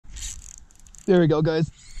There we go, guys.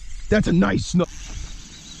 That's a nice snook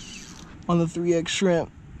on the 3X shrimp.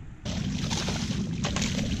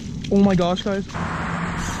 Oh my gosh, guys.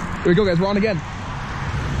 There we go, guys. We're on again.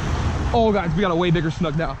 Oh, guys, we got a way bigger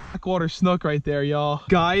snook now. Backwater snook right there, y'all.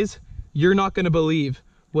 Guys, you're not gonna believe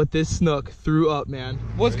what this snook threw up, man.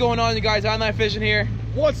 What's going on, you guys? I'm Fishing here.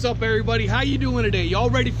 What's up, everybody? How you doing today? Y'all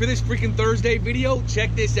ready for this freaking Thursday video?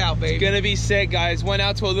 Check this out, baby. It's gonna be sick, guys. Went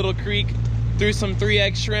out to a little creek, threw some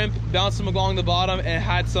 3X shrimp, bounced them along the bottom, and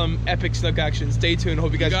had some epic snook action. Stay tuned.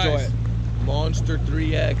 Hope you guys enjoy it. Monster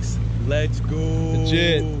 3X. Let's go.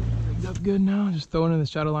 Legit. Rigged up good now. Just throwing in the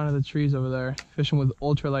shadow line of the trees over there. Fishing with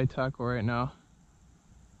ultralight tackle right now.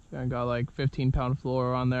 So I got like 15-pound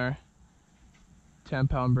fluoro on there.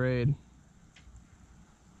 10-pound braid.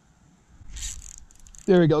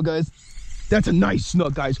 There we go, guys. That's a nice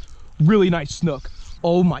snook, guys. Really nice snook.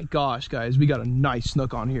 Oh my gosh, guys. We got a nice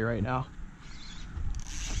snook on here right now.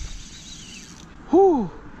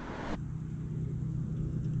 Whew.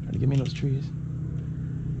 Trying to get me in those trees.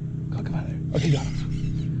 Come on there. Okay, got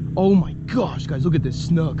him. Oh my gosh, guys. Look at this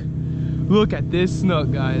snook. Look at this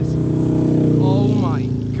snook, guys. Oh my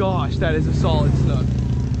gosh. That is a solid snook.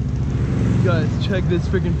 Guys, check this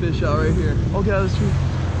freaking fish out right here. Oh, get out of this tree.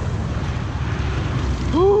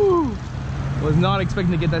 Whew. Was not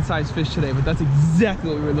expecting to get that size fish today, but that's exactly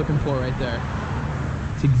what we were looking for right there.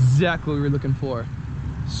 It's exactly what we were looking for.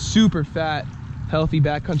 Super fat, healthy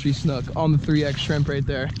backcountry snook on the 3X shrimp right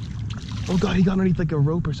there. Oh God, he got underneath like a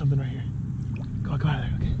rope or something right here. Go out of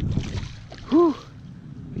there, okay. Whew.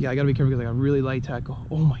 Yeah, I gotta be careful because I got really light tackle.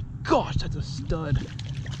 Oh my gosh, that's a stud.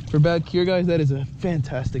 For back here, guys, that is a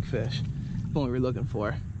fantastic fish. That's what we were looking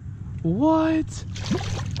for. What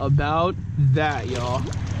about that, y'all?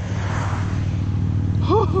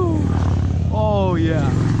 Oh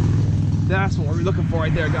yeah, that's what we're looking for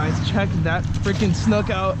right there, guys. Check that freaking snook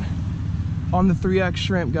out on the 3X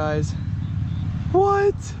shrimp, guys.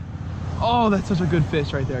 What? Oh, that's such a good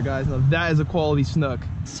fish right there, guys. Now that is a quality snook.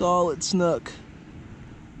 Solid snook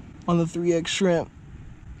on the 3X shrimp.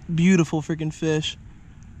 Beautiful freaking fish.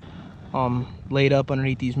 Laid up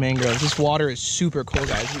underneath these mangroves. This water is super cool,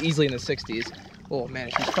 guys. It's easily in the 60s. Oh man,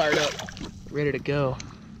 she's fired up, ready to go.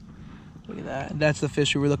 Look at that. That's the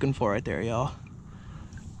fish we were looking for right there, y'all.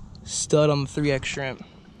 Stud on the 3X shrimp.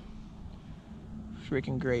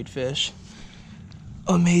 Freaking great fish.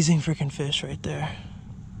 Amazing freaking fish right there.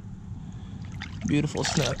 Beautiful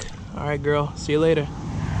snook. All right, girl. See you later.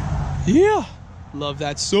 Yeah. Love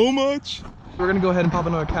that so much. We're gonna go ahead and pop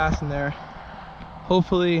another cast in there.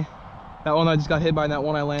 Hopefully that one I just got hit by and that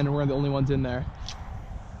one I landed, we're the only ones in there.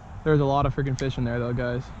 There's a lot of freaking fish in there though,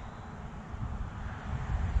 guys.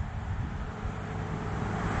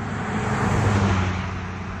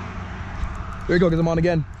 There you go, guys, I'm on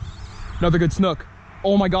again. Another good snook.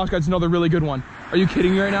 Oh my gosh, guys, another really good one. Are you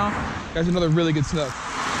kidding me right now? Guys, another really good snook.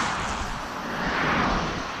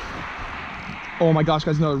 Oh my gosh,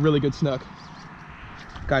 guys, another really good snook.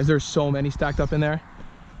 Guys, there's so many stacked up in there.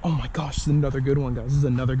 Oh my gosh, this is another good one, guys. This is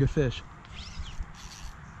another good fish.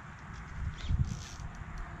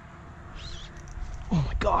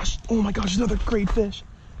 Oh my gosh, another great fish.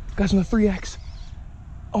 Guys, on the 3X.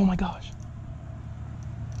 Oh my gosh.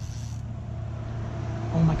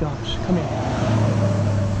 Oh my gosh, come here.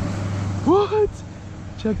 What?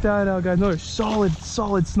 Check that out, guys. Another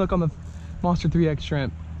solid snook on the Monster 3X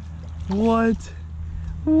shrimp. What?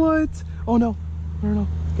 What? Oh no, no,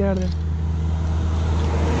 get out of there.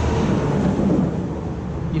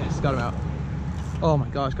 Yes, got him out. Oh my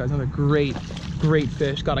gosh, guys, another great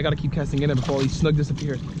fish. God, I gotta keep casting in it before all these snook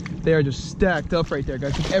disappear. They are just stacked up right there,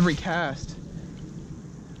 guys, with every cast.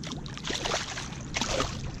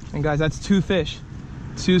 And guys, that's two fish.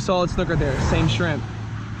 Two solid snook right there, same shrimp.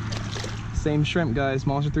 Same shrimp, guys,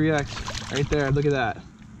 Monster 3X, right there, look at that.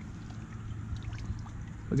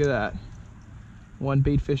 Look at that. One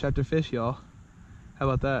bait fish after fish, y'all. How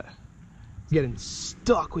about that? Getting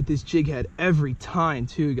stuck with this jig head every time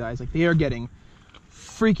too, guys. Like, they are getting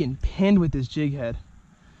freaking pinned with this jig head.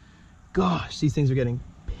 Gosh, these things are getting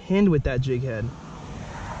pinned with that jig head.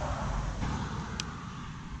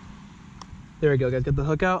 There we go, guys. Got the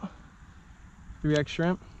hook out. 3X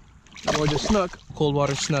shrimp. Gorgeous snook. Cold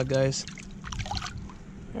water snook, guys.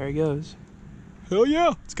 There he goes. Hell yeah.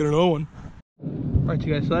 Let's get another one. Alright,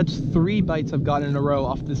 you guys, so that's 3 bites I've gotten in a row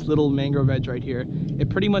off this little mangrove edge right here. It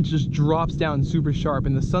pretty much just drops down super sharp,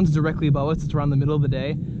 and the sun's directly above us. It's around the middle of the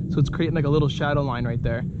day, so it's creating like a little shadow line right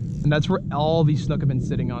there. And that's where all these snook have been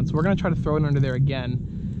sitting on. So we're gonna try to throw it under there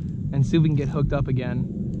again and see if we can get hooked up again.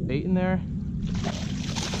 Bait in there.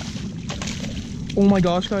 Oh my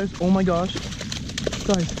gosh, guys. Oh my gosh.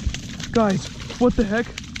 Guys, what the heck?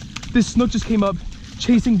 This snook just came up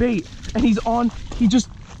chasing bait, and he just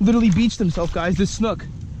literally beached himself, guys. This snook.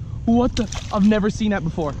 What the? I've never seen that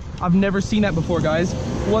before. I've never seen that before, guys.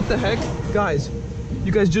 What the heck? Guys,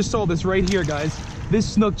 you guys just saw this right here, guys.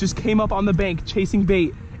 This snook just came up on the bank chasing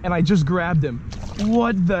bait, and I just grabbed him.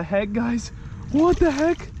 What the heck, guys? What the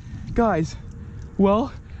heck? Guys,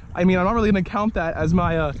 well, I mean, I'm not really gonna count that as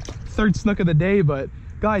my third snook of the day, but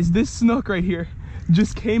guys, this snook right here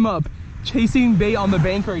just came up chasing bait on the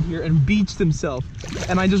bank right here and beached himself.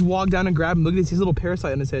 And I just walked down and grabbed him. Look at this, his little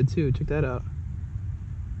parasite on his head too. Check that out.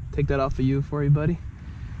 Take that off for you, buddy.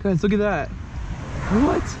 Guys, look at that.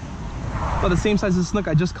 What? About the same size as the snook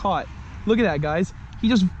I just caught. Look at that, guys. He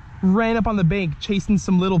just ran up on the bank chasing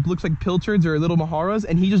some little, looks like pilchards or little maharas,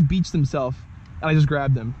 and he just beached himself. And I just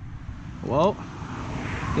grabbed him. Well,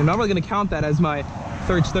 I'm not really gonna count that as my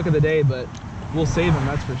third snook of the day, but we'll save him,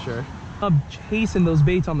 that's for sure. I'm chasing those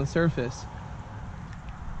baits on the surface.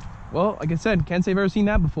 Well, like I said, can't say I've ever seen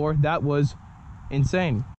that before. That was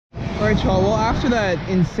insane. All right, y'all, well, after that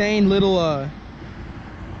insane little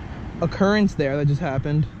occurrence there that just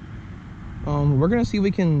happened, we're gonna see if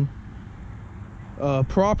we can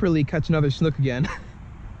properly catch another snook again.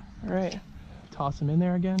 All right, toss him in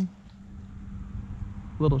there again.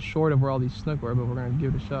 A little short of where all these snook were, but we're gonna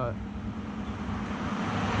give it a shot.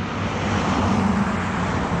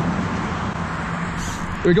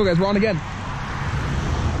 Here we go, guys, we're on again.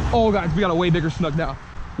 Oh, guys, we got a way bigger snook now.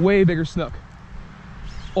 Way bigger snook.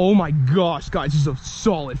 Oh my gosh, guys, this is a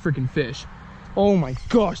solid freaking fish. Oh my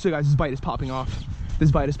gosh, so guys, this bite is popping off.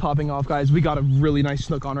 This bite is popping off, guys. We got a really nice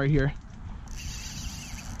snook on right here.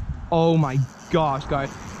 Oh my gosh,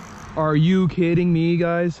 guys. Are you kidding me,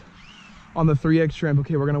 guys? On the 3X shrimp.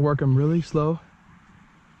 Okay, we're gonna work them really slow.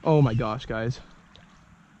 Oh my gosh, guys.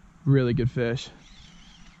 Really good fish.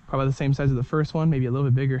 Probably the same size as the first one, maybe a little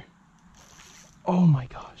bit bigger. Oh my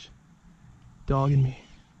gosh. Dogging me.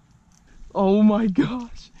 Oh my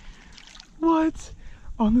gosh. What?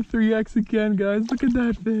 On the 3X again, guys. Look at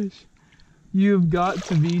that fish. You've got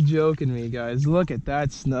to be joking me, guys. Look at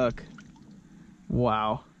that snook.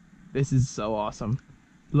 Wow. This is so awesome.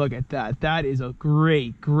 Look at that. That is a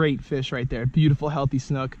great, great fish right there. Beautiful, healthy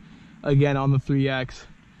snook. Again, on the 3X.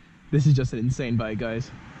 This is just an insane bite,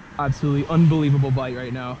 guys. Absolutely unbelievable bite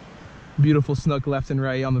right now. Beautiful snook left and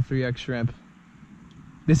right on the 3X shrimp.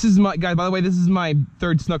 This is my, guys, by the way, this is my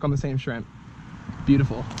third snook on the same shrimp.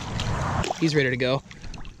 Beautiful. He's ready to go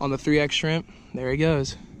on the 3X shrimp. There he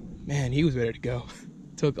goes. Man, he was ready to go.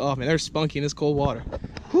 Took off, man. There's spunky in this cold water.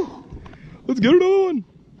 Whew. Let's get another one.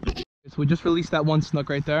 So we just released that one snook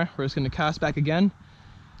right there. We're just gonna cast back again.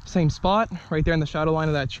 Same spot, right there in the shadow line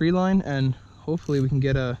of that tree line, and hopefully we can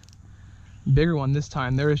get a bigger one this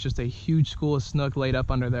time. There is just a huge school of snook laid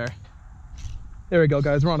up under there. There we go,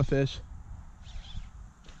 guys. We're on a fish.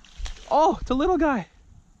 Oh, it's a little guy.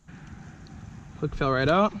 Hook fell right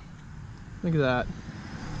out. Look at that.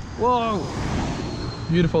 Whoa.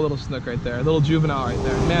 Beautiful little snook right there. Little juvenile right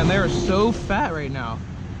there. Man, they are so fat right now.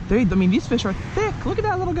 I mean, these fish are thick. Look at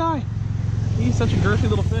that little guy. He's such a girthy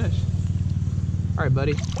little fish. All right,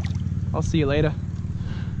 buddy. I'll see you later.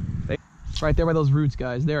 Right there by those roots,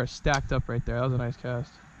 guys. They are stacked up right there. That was a nice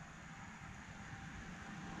cast.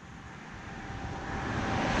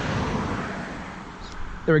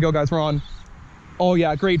 There we go, guys. We're on. Oh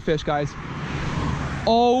yeah, great fish, guys.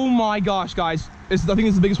 Oh my gosh, guys. I think this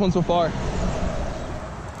is the biggest one so far.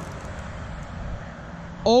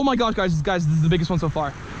 Oh my gosh, guys, this is the biggest one so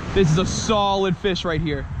far. This is a solid fish right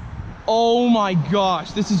here. Oh my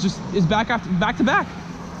gosh, this is back to back.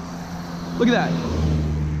 Look at that.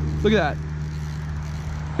 Look at that.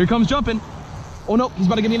 Here comes jumping. Oh no, he's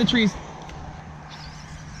about to get me in the trees.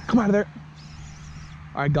 Come out of there.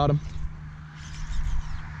 All right, got him.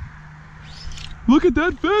 Look at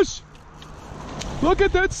that fish. Look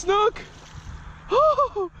at that snook.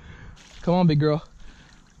 Oh, come on, big girl.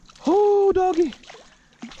 Oh, doggy.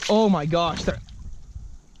 Oh my gosh.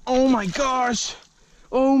 Oh my gosh.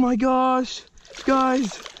 Oh my gosh.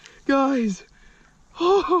 Guys.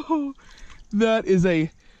 Oh, that is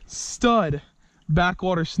a stud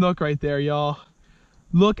backwater snook right there, y'all.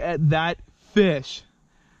 Look at that fish.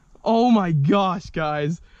 Oh my gosh,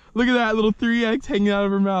 guys. Look at that little 3X hanging out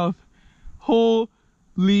of her mouth.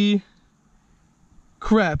 Holy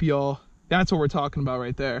crap, y'all. That's what we're talking about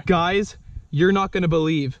right there. Guys, you're not gonna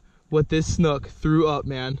believe what this snook threw up,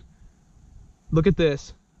 man. Look at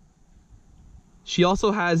this. She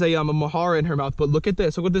also has a mahara in her mouth, but look at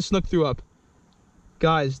this. Look what this snook threw up.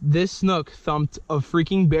 Guys, this snook thumped a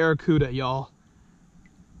freaking barracuda, y'all.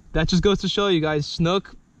 That just goes to show you guys,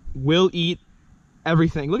 snook will eat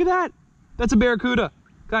everything. Look at that. That's a barracuda.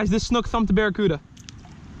 Guys, this snook thumped a barracuda.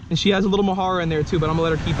 And she has a little Mahara in there too, but I'm gonna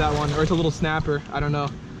let her keep that one. Or it's a little snapper, I don't know.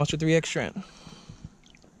 Monster 3X shrimp.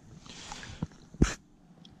 All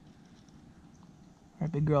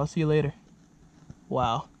right, big girl, I'll see you later.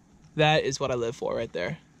 Wow, that is what I live for right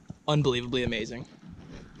there. Unbelievably amazing.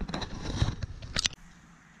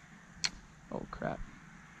 Oh crap.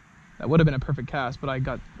 That would have been a perfect cast, but I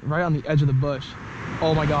got right on the edge of the bush.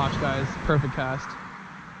 Oh my gosh, guys, perfect cast.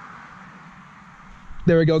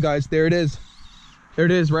 There we go, guys, there it is. There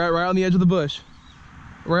it is, right on the edge of the bush.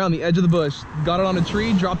 Right on the edge of the bush. Got it on a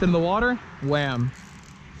tree, dropped it in the water, wham,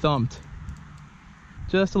 thumped.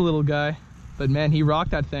 Just a little guy, but man, he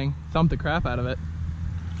rocked that thing, thumped the crap out of it.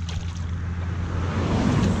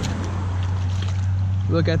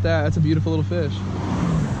 Look at that, that's a beautiful little fish.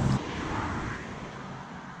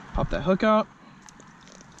 Pop that hook out.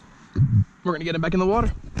 We're gonna get him back in the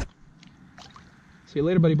water. See you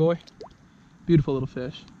later, buddy boy. Beautiful little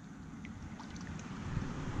fish.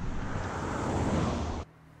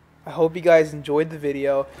 I hope you guys enjoyed the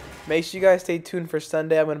video. Make sure you guys stay tuned for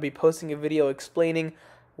Sunday. I'm going to be posting a video explaining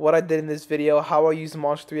what I did in this video, how I used the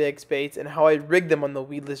Monster 3X baits, and how I rigged them on the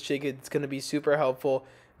weedless jig. It's going to be super helpful.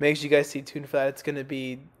 Make sure you guys stay tuned for that. It's going to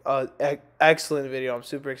be an excellent video. I'm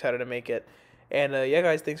super excited to make it. And yeah,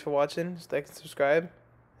 guys, thanks for watching. Just like and subscribe.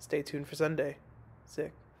 Stay tuned for Sunday.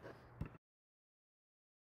 Sick.